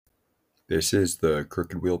This is the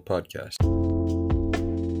Crooked Wheel Podcast.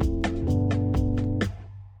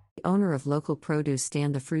 The owner of local produce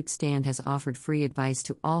stand, the fruit stand, has offered free advice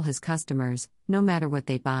to all his customers, no matter what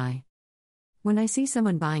they buy. When I see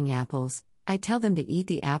someone buying apples, I tell them to eat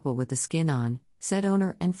the apple with the skin on, said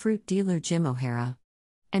owner and fruit dealer Jim O'Hara.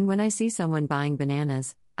 And when I see someone buying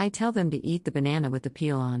bananas, I tell them to eat the banana with the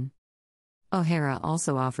peel on. O'Hara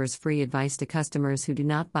also offers free advice to customers who do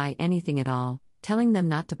not buy anything at all, telling them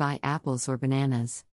not to buy apples or bananas.